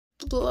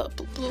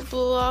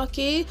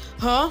Blocky?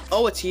 Huh?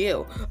 Oh, it's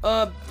you.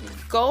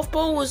 Golf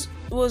ball was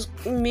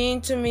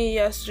mean to me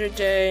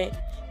yesterday.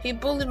 He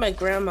bullied my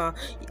grandma.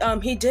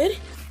 He did?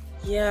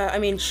 Yeah, I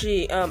mean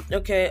she.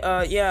 Okay.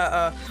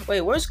 Yeah.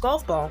 Wait, where's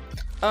golf ball?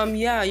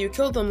 Yeah, you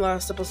killed them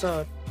last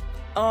episode.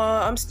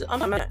 I'm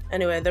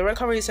anyway, the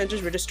recovery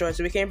centers were destroyed,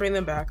 so we can't bring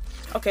them back.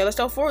 Okay, let's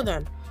tell 4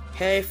 then.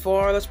 Hey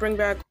 4, let's bring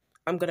back.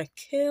 I'm gonna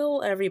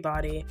kill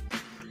everybody.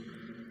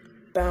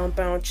 Bound,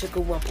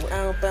 chicka wumple,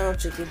 outbound,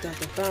 chicka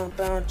double,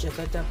 bound,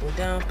 chicka double,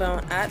 down,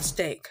 bound, at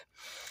stake.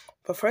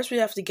 But first we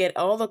have to get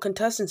all the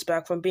contestants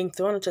back from being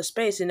thrown into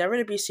space and never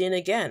to be seen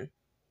again.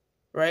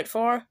 Right,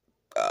 4?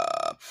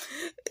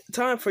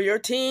 Time for your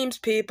teams,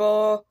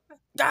 people.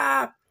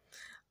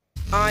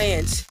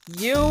 Ians,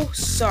 you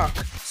suck.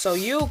 So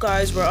you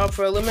guys were up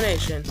for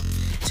elimination.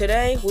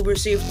 Today, we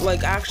received,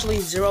 actually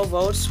 0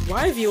 votes.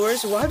 Why,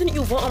 viewers? Why didn't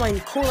you vote on my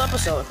cool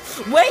episode?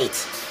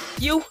 Wait!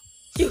 You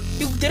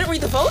didn't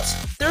read the votes?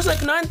 There's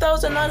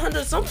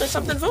 9,900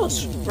 something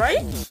votes,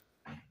 right?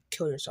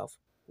 Kill yourself.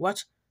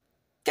 What?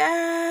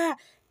 Gah!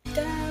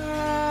 Gah!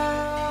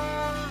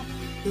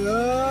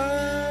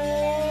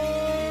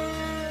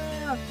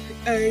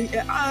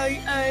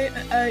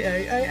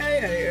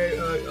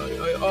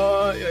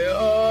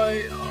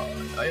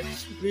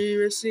 We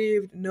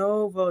received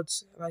no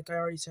votes, like I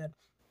already said.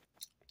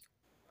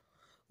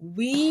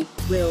 We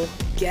will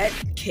get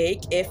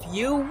cake if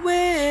you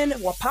win,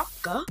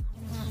 Wapaka.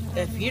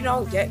 If you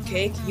don't get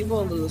cake, you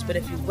will lose. But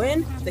if you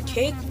win the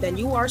cake, then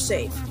you are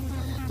safe.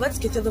 Let's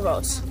get to the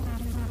votes.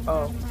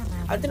 Oh,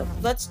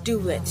 let's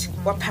do it.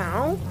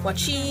 Wapow,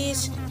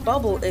 cheese.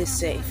 Bubble is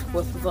safe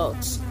with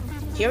votes.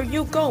 Here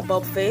you go,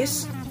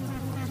 Bubbleface.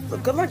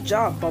 Good luck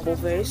job,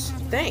 Bubbleface.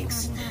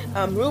 Thanks.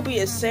 Ruby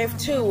is safe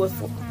too with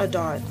a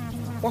dot.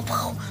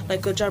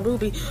 Good job,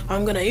 Ruby.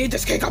 I'm gonna eat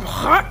this cake. I'm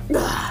hot.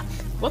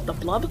 What the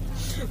blub?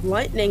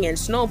 Lightning and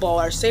Snowball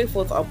are safe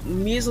with a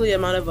measly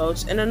amount of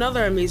votes and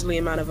another measly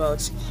amount of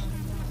votes.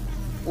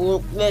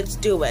 Well, let's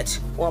do it.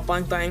 Well,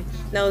 bang bang.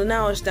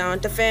 Now it's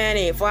down to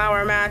Fanny,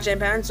 Flower, Match, and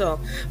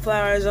Pencil.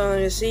 Flower has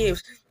only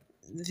received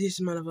this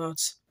amount of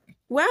votes.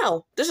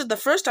 Wow, this is the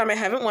first time I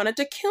haven't wanted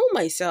to kill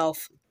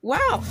myself.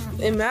 Wow,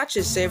 and Match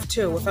is safe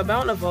too, with a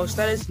amount of votes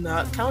that is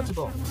not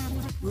countable.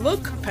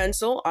 Look,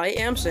 Pencil, I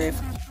am safe.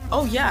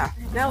 Oh yeah,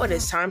 now it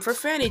is time for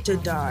Fanny to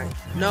die.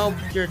 No,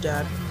 you're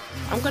dead.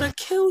 I'm gonna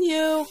kill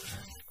you.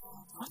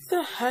 What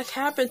the heck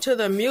happened to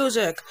the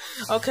music?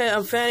 Okay,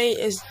 Fanny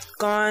is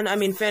gone. I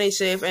mean, Fanny's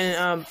safe,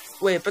 and,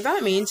 wait, but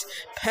that means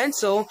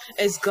Pencil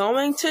is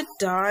going to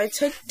die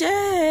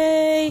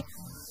today.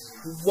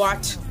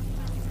 What?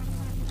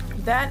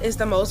 That is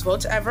the most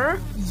votes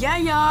ever?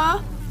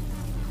 Yeah.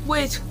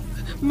 Wait,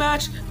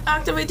 Match,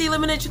 activate the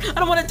elimination. I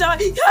don't want to die.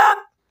 Yeah!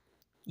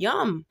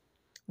 Yum.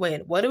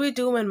 Wait, what do we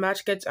do when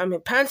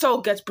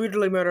Pencil gets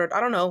brutally murdered? I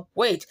don't know.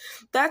 Wait,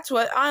 that's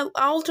what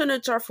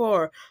alternates are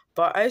for.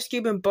 But Ice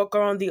Cube and Book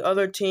are on the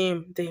other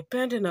team. They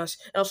abandoned us,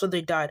 and also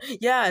they died.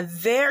 Yeah,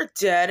 they're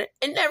dead,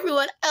 and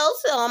everyone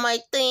else is on my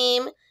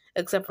team.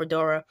 Except for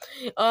Dora.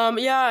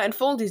 Yeah, and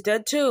Foldy's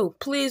dead too.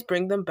 Please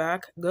bring them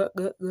back.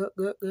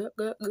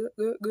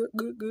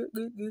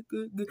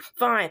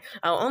 Fine,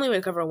 I'll only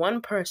recover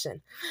one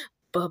person.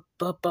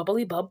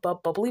 Bubbly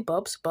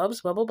bubs,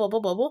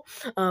 bubble.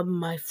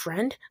 My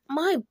friend,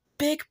 my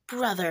big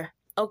brother.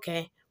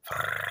 Okay.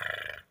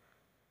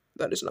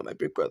 That is not my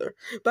big brother.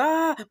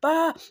 I've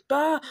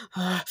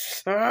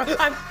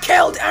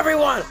killed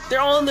everyone!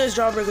 They're all in their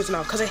jawbreakers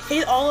now, because I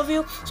hate all of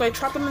you, so I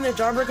trap them in their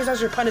jawbreakers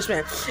as your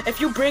punishment. If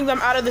you bring them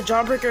out of the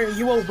jawbreaker,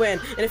 you will win.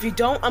 And if you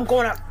don't, I'm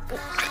going to...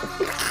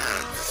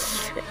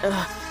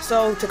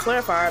 So, to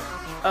clarify,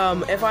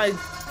 if I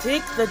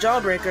take the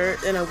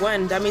jawbreaker and I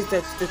win, that means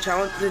that the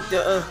challenge...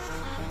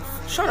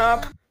 Shut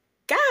up.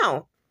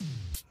 Gow!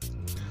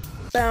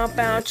 Bow,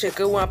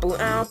 chicka wapple,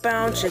 out,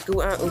 bound, chicka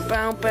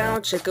wow,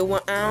 bound, chicka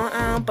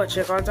wow, but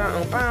chicka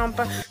down, bound,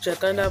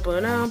 chicka double,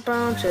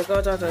 bound,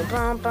 chicka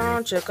down,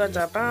 bound, chicka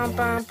down,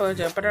 bound, but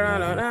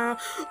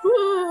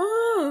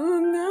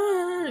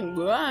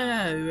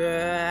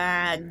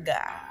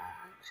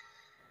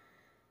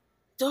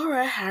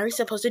Dora, how are you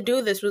supposed to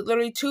do this with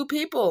literally 2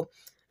 people?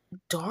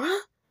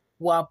 Dora?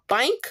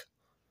 Wabank?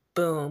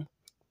 Boom.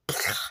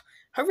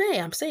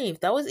 Hooray, I'm safe.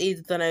 That was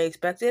easier than I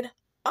expected.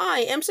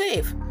 I am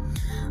safe.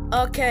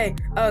 Okay,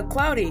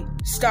 Cloudy,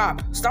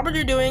 stop. Stop what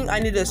you're doing. I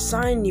need to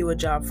assign you a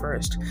job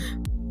first.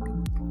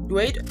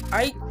 Wait,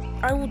 I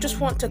will just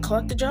want to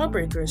collect the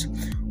jawbreakers.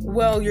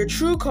 Well, your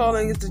true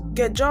calling is to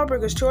get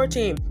jawbreakers to our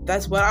team.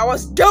 That's what I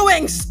was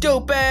doing,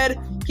 stupid!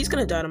 He's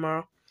gonna die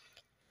tomorrow.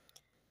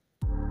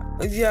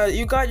 Yeah,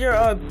 you got your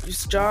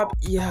job.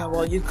 Yeah,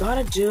 well, you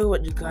gotta do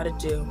what you gotta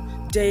do.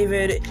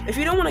 David, if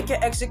you don't want to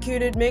get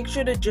executed, make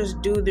sure to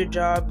just do their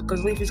job,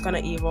 because Leafy's kind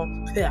of evil.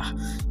 Yeah.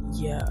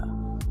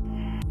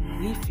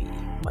 Leafy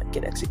might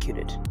get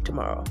executed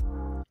tomorrow.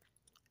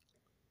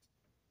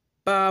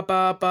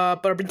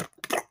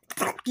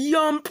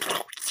 Yum.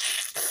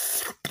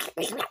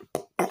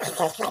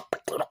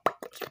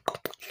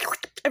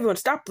 Everyone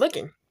stop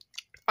licking.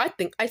 I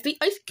think I see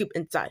Ice Cube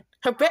inside.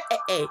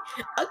 Hooray!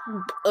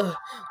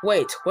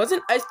 Wait,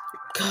 wasn't I...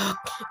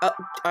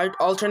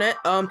 alternate,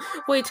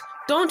 wait,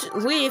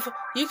 don't leave.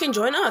 You can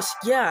join us.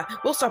 Yeah,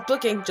 we'll stop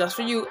looking just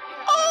for you.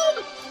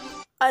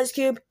 Ice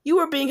Cube, you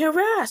are being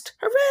harassed.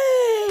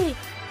 Hooray!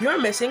 You're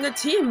missing a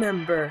team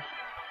member.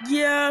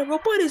 Yeah,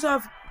 Roboti's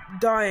off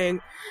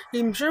dying.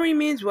 I'm sure he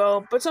means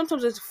well, but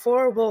sometimes its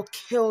 4 will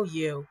kill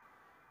you.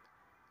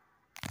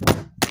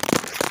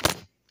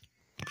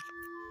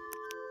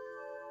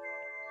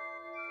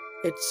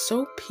 It's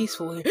so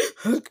peaceful here.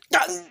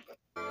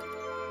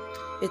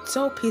 It's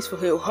so peaceful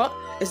here. Huh?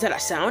 Is that a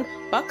sound?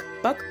 Buck,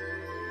 buck.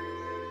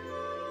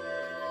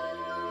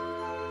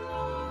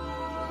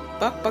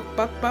 Buck, buck,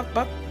 buck, buck,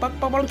 buck, buck,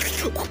 buck, buck.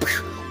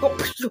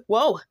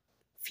 Whoa.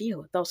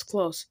 Phew, that was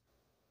close.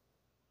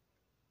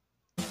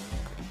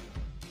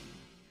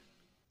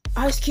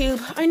 Ice Cube,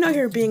 I know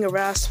you're being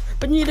harassed,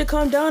 but you need to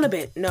calm down a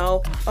bit.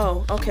 No?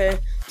 Oh, okay.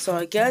 So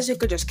I guess you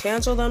could just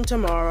cancel them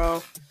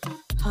tomorrow.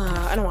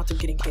 I don't want them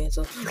getting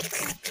canceled.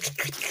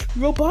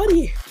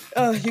 Roboti!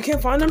 You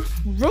can't find them?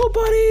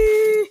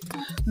 Roboti!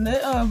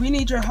 We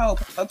need your help.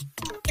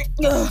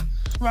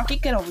 Rocky,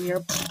 get over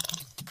here.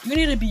 You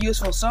need to be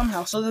useful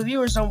somehow so the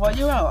viewers don't want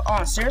you out.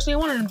 Oh, seriously? I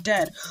wanted him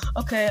dead.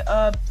 Okay,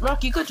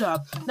 Rocky, good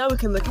job. Now we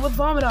can lick it with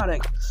vomit on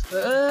it.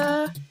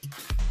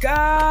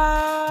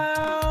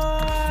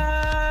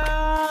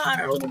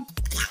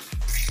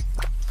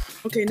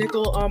 Okay,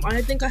 Nickel,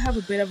 I think I have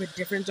a bit of a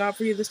different job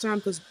for you this time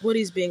because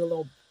Woody's being a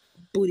little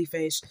booty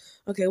face.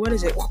 Okay, what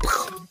is it?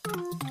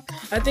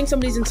 I think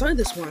somebody's inside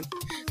this one.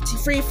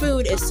 Free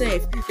food is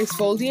safe. Is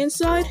Foldy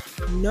inside?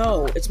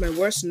 No, it's my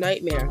worst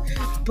nightmare.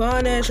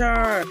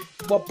 Punisher!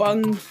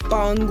 Wapang,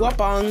 bang,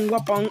 wapang,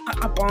 wapang,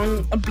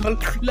 bang,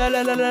 la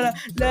la la la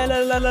la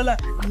la la la la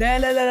la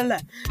la la la.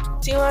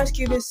 Team Ice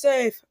Cube is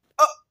safe.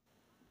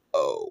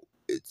 Oh,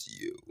 it's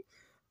you.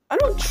 I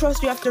don't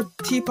trust you after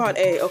Teapot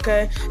A,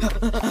 okay?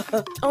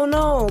 Oh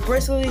no,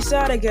 Bracelet is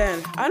sad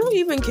again. I don't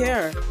even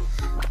care.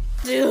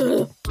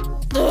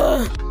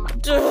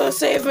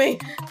 Save me.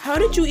 How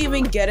did you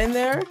even get in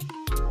there?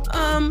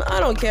 I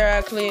don't care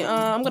actually.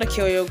 I'm gonna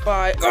kill you.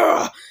 Bye.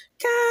 Murder!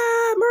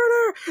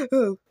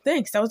 Oh,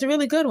 thanks, that was a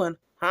really good one.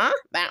 Huh?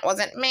 That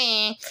wasn't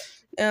me.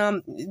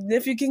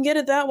 If you can get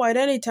it that wide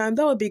anytime,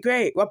 that would be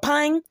great.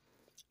 Wapang!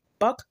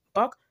 Buck,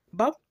 buck,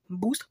 buck.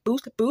 Boost,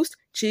 boost, boost.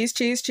 Cheese,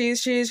 cheese,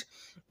 cheese, cheese.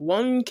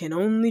 One can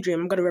only dream.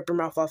 I'm gonna rip her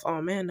mouth off.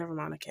 Oh man, never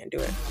mind, I can't do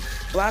it.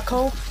 Black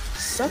hole,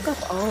 suck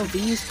up all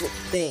these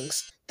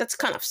things. That's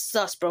kind of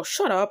sus, bro.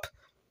 Shut up.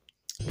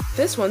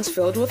 This one's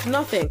filled with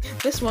nothing.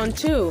 This one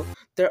too.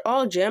 They're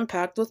all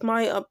jam-packed with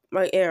my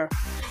air.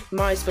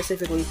 My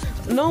specifically.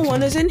 No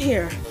one is in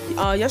here.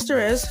 Yes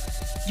there is.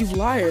 You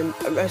liar.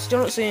 I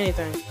still don't see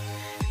anything.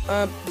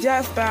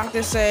 Death back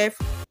to safe.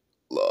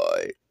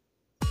 Lie.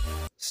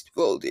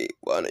 Foldy,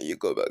 why don't you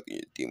go back to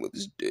your team with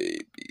this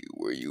Davey,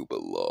 where you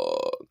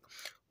belong?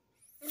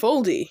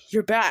 Foldy,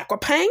 you're back.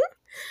 Wapang?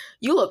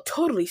 You look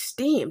totally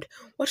steamed.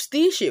 What's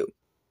the issue?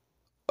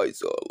 I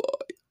saw a lie.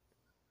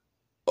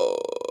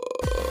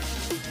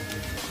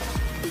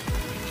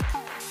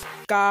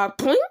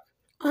 Pling?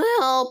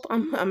 Help!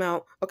 I'm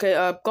out. Okay,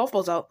 golf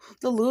ball's out.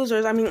 The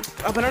losers, I mean,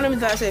 but I don't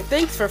even say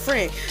thanks for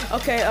free.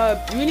 Okay,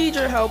 we need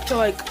your help to,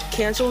 like,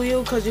 cancel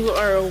you because you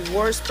are a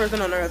worst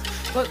person on earth.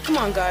 But come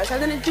on, guys, I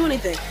didn't do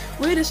anything.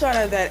 We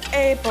decided that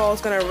A-Ball's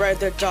gonna write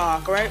their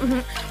doc, right?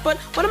 But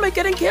what am I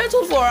getting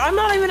canceled for? I'm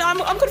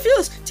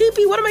confused.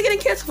 TP, what am I getting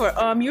canceled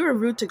for? You were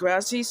rude to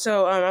Grassy,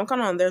 so, I'm kind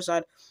of on their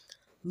side.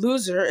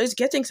 Loser is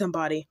getting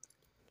somebody.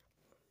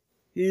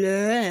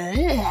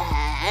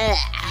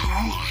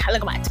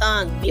 Look at my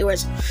tongue,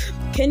 viewers.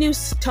 Can you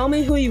tell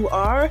me who you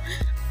are?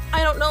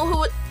 I don't know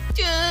who it...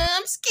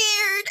 I'm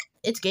scared.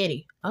 It's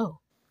Katie. Oh.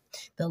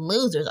 The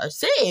losers are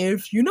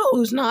safe. You know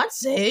who's not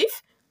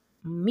safe?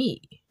 Me.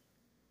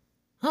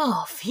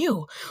 Oh,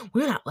 phew.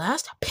 We're not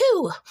last.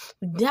 Pew.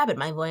 Dab it,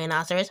 my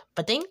voyanosaurus.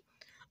 Ba-ding.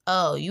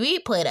 Oh, we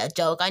played a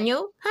joke on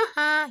you?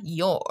 Haha.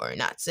 You're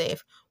not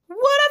safe. One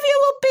of you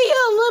will be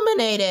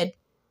eliminated.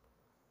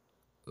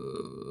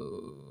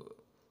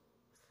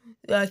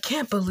 I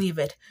can't believe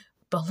it.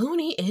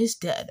 Balloony is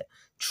dead.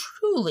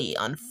 Truly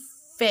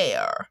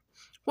unfair.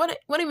 What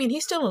do you mean?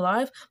 He's still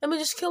alive? Let me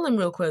just kill him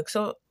real quick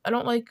so I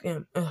don't like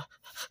him.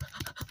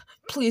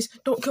 Please,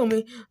 don't kill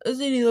me.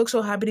 Doesn't he look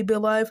so happy to be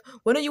alive?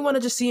 Wouldn't you want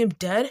to just see him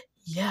dead?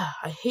 Yeah,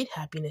 I hate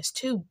happiness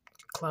too,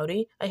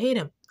 Cloudy. I hate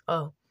him.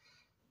 Oh.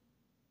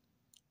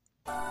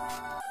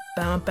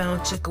 Bound,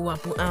 bound, chicka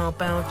wapoo, ow,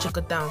 bound,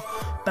 chicka down.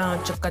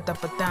 Bound, chicka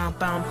dappa down,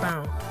 bound,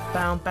 bound.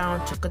 Bound,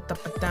 bound, chicka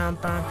dappa down,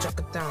 bound,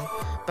 chicka down.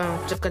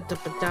 Bound, chicka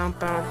dappa down,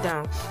 bound,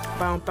 down.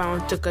 Bound,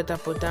 bound, chicka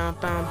dappa down,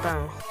 bound,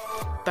 bound.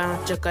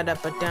 Bound, chicka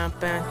dappa down,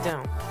 bound,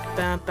 down.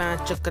 Bound,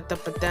 bound, chicka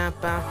dappa down,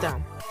 bound,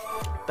 down.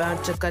 Bound,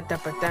 chicka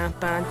dappa down,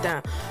 bound,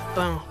 down.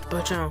 Bound,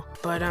 ba-down,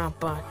 ba-down,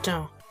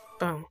 ba-down,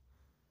 bound.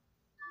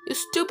 You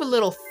stupid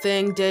little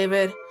thing,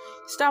 David.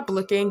 Stop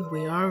looking.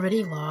 We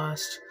already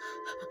lost.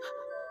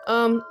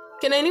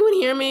 Can anyone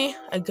hear me?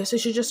 I guess I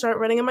should just start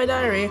writing in my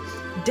diary.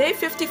 Day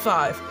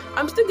 55.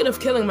 I'm thinking of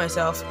killing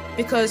myself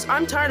because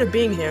I'm tired of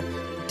being here.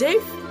 Day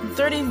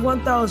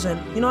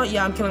 31,000. You know what?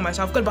 Yeah, I'm killing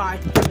myself. Goodbye.